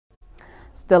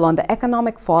Still on the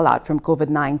economic fallout from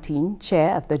COVID-19,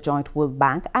 Chair of the Joint World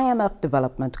Bank IMF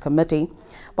Development Committee,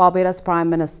 Barbados Prime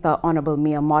Minister Hon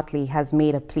Mia Mottley has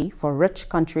made a plea for rich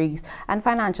countries and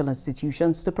financial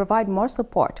institutions to provide more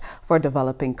support for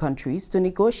developing countries to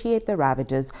negotiate the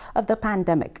ravages of the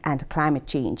pandemic and climate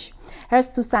change. Here's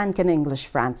Tusankin English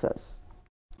Francis.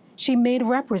 She made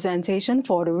representation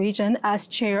for the region as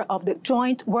chair of the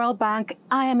Joint World Bank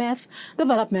IMF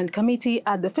Development Committee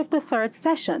at the 53rd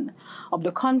session of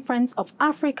the Conference of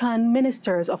African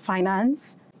Ministers of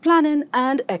Finance, Planning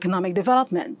and Economic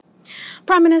Development.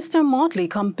 Prime Minister Mottley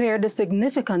compared the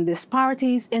significant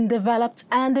disparities in developed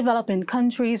and developing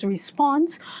countries'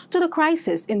 response to the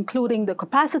crisis, including the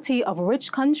capacity of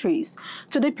rich countries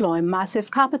to deploy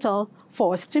massive capital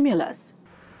for stimulus.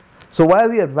 So while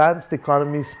the advanced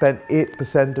economies spent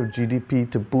 8% of GDP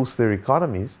to boost their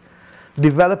economies,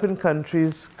 developing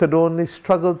countries could only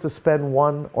struggle to spend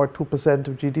 1 or 2%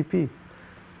 of GDP.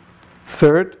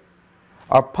 Third,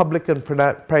 our public and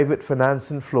private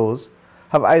financing flows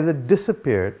have either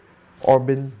disappeared or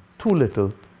been too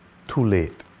little, too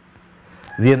late.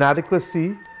 The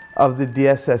inadequacy of the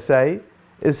DSSI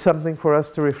is something for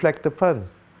us to reflect upon.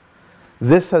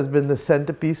 This has been the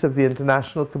centerpiece of the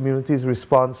international community's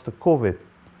response to COVID.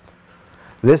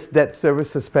 This debt service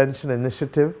suspension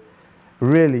initiative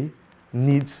really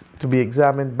needs to be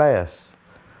examined by us.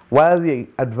 While the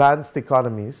advanced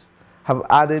economies have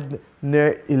added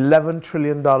near $11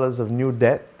 trillion of new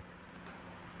debt,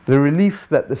 the relief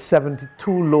that the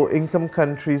 72 low-income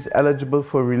countries eligible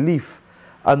for relief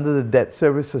under the debt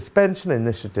service suspension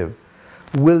initiative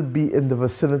will be in the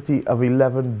vicinity of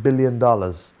 $11 billion.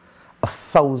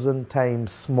 1,000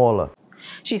 times smaller.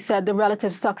 She said the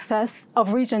relative success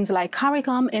of regions like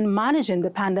CARICOM in managing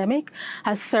the pandemic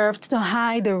has served to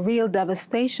hide the real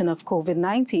devastation of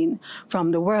COVID-19 from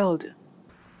the world.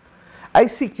 I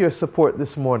seek your support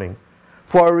this morning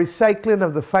for a recycling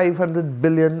of the $500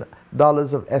 billion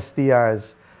of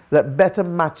SDRs that better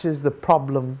matches the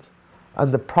problem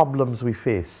and the problems we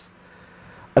face.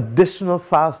 Additional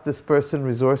fast dispersing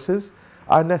resources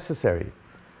are necessary.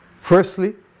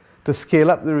 Firstly, to scale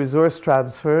up the resource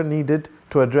transfer needed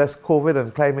to address COVID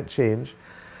and climate change,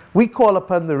 we call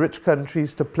upon the rich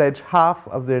countries to pledge half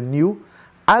of their new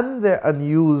and their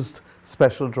unused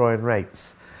special drawing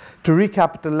rights, to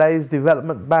recapitalize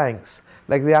development banks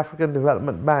like the African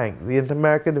Development Bank, the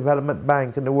Inter-American Development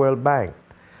Bank and the World Bank,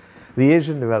 the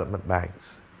Asian Development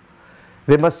Banks.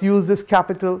 They must use this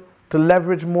capital to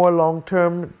leverage more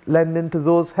long-term lending to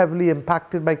those heavily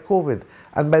impacted by COVID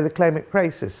and by the climate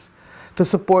crisis, to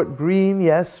support green,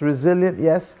 yes, resilient,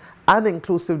 yes, and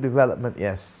inclusive development,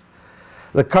 yes.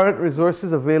 The current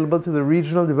resources available to the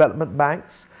regional development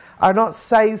banks are not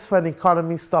sized for an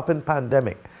economy-stopping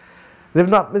pandemic. They've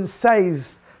not been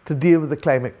sized to deal with the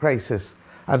climate crisis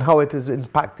and how it is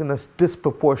impacting us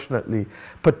disproportionately,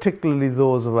 particularly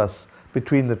those of us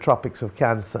between the tropics of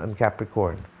Cancer and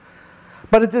Capricorn.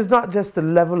 But it is not just the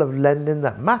level of lending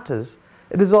that matters,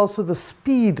 it is also the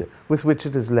speed with which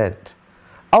it is lent.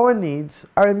 Our needs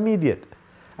are immediate,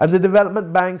 and the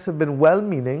development banks have been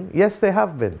well-meaning, yes they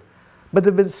have been, but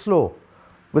they've been slow,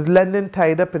 with lending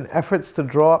tied up in efforts to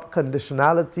draw up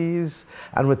conditionalities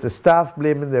and with the staff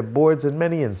blaming their boards in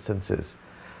many instances.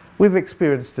 We've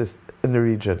experienced this in the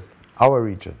region, our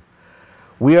region.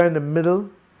 We are in the middle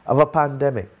of a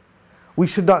pandemic. We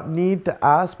should not need to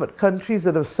ask, but countries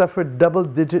that have suffered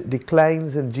double-digit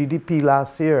declines in GDP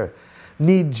last year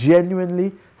need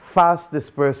genuinely fast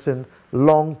dispersing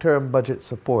long-term budget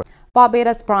support.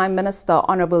 Barbados Prime Minister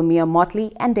Hon Mia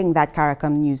Mottley ending that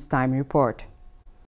CARICOM News Time report.